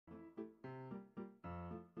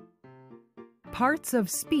Parts of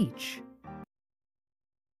speech.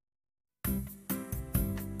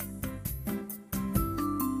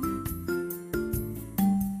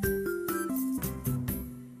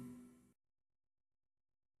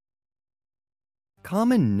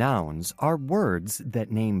 Common nouns are words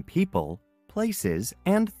that name people, places,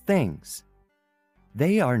 and things.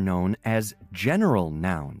 They are known as general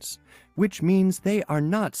nouns, which means they are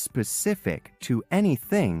not specific to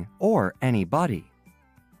anything or anybody.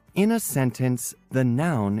 In a sentence, the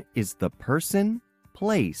noun is the person,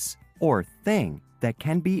 place, or thing that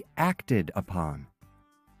can be acted upon.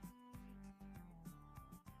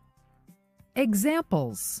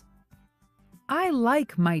 Examples. I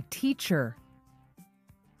like my teacher.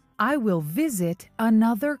 I will visit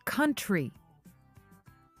another country.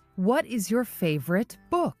 What is your favorite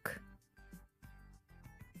book?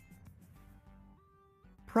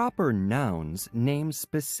 Proper nouns name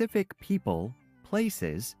specific people,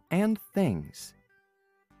 places, and things.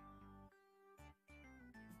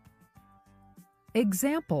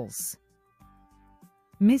 Examples.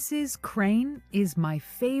 Mrs. Crane is my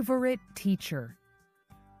favorite teacher.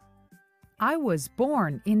 I was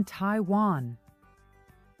born in Taiwan.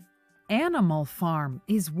 Animal Farm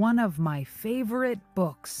is one of my favorite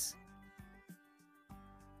books.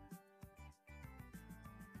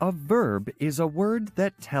 A verb is a word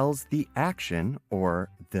that tells the action or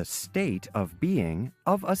the state of being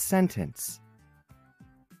of a sentence.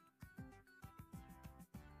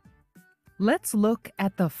 Let's look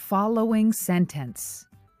at the following sentence.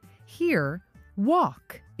 Here,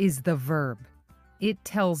 walk is the verb. It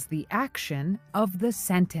tells the action of the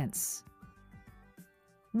sentence.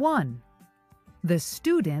 1. The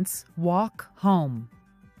students walk home.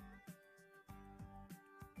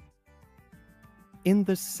 In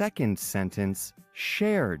the second sentence,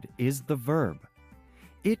 shared is the verb.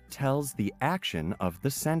 It tells the action of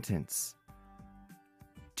the sentence.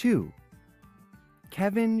 2.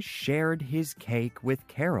 Kevin shared his cake with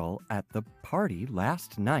Carol at the party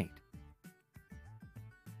last night.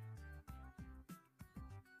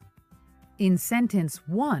 In sentence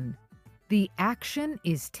 1, the action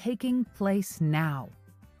is taking place now.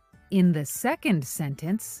 In the second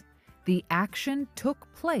sentence, the action took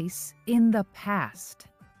place in the past.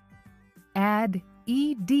 Add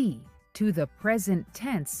ed to the present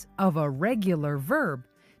tense of a regular verb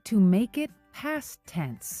to make it past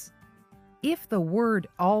tense. If the word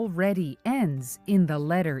already ends in the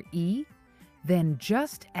letter E, then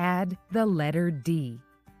just add the letter D.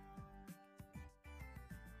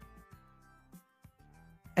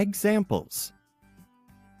 Examples.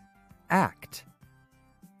 Act,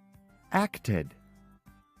 acted.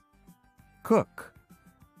 Cook,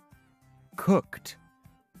 cooked.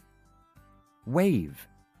 Wave,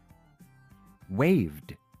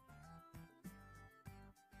 waved.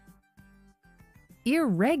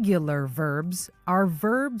 Irregular verbs are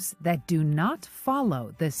verbs that do not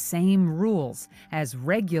follow the same rules as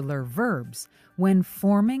regular verbs when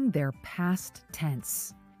forming their past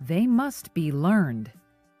tense. They must be learned.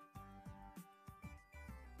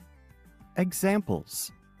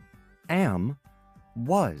 Examples. Am,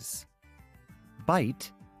 was.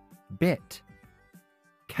 Bite, bit.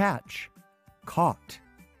 Catch, caught.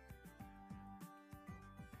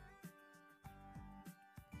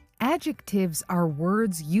 Adjectives are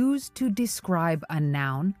words used to describe a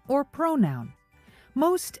noun or pronoun.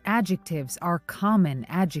 Most adjectives are common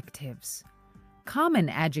adjectives. Common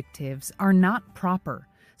adjectives are not proper,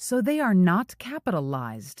 so they are not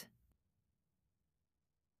capitalized.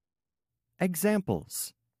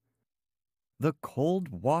 Examples. The cold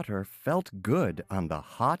water felt good on the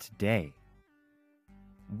hot day.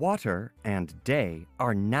 Water and day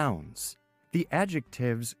are nouns. The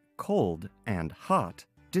adjectives cold and hot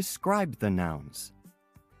describe the nouns.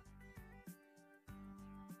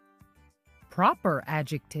 Proper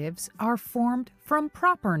adjectives are formed from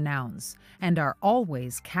proper nouns and are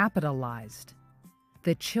always capitalized.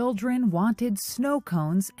 The children wanted snow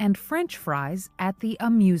cones and French fries at the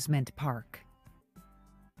amusement park.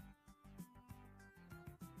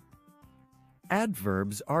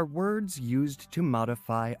 Adverbs are words used to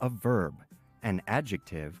modify a verb, an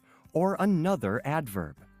adjective, or another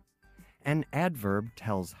adverb. An adverb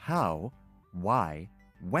tells how, why,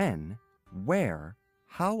 when, where,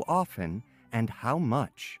 how often, and how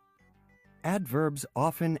much. Adverbs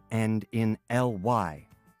often end in ly,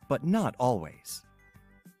 but not always.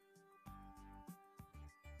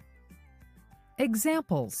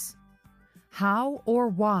 Examples. How or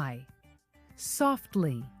why.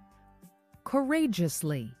 Softly.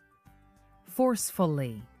 Courageously.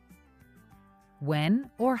 Forcefully. When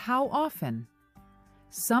or how often.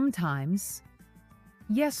 Sometimes.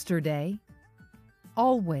 Yesterday.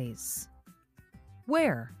 always.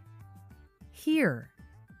 Where? Here.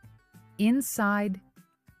 Inside,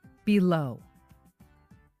 below.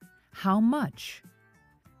 How much?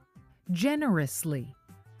 Generously.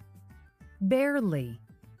 Barely.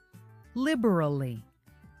 Liberally.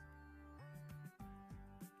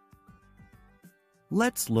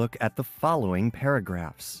 Let's look at the following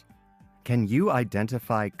paragraphs. Can you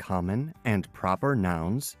identify common and proper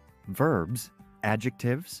nouns, verbs,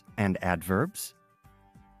 adjectives, and adverbs?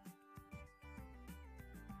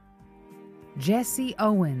 Jesse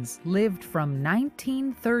Owens lived from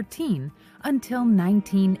 1913 until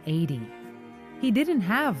 1980. He didn't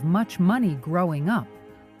have much money growing up,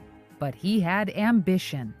 but he had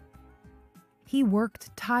ambition. He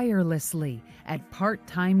worked tirelessly at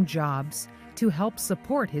part-time jobs to help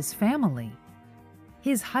support his family.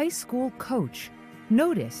 His high school coach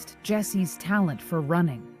noticed Jesse's talent for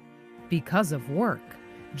running. Because of work,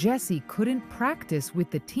 Jesse couldn't practice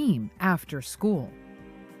with the team after school.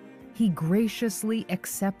 He graciously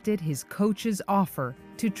accepted his coach's offer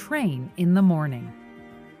to train in the morning.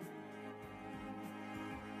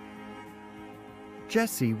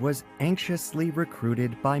 Jesse was anxiously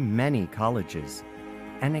recruited by many colleges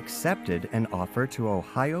and accepted an offer to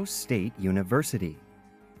Ohio State University.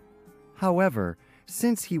 However,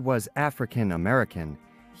 since he was African American,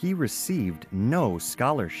 he received no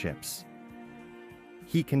scholarships.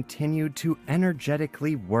 He continued to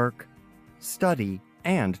energetically work, study,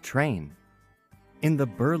 and train. In the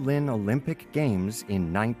Berlin Olympic Games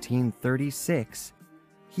in 1936,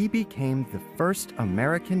 he became the first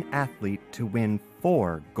American athlete to win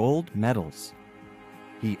 4 gold medals.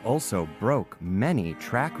 He also broke many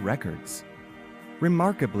track records.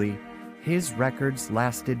 Remarkably, his records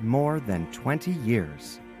lasted more than 20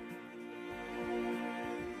 years.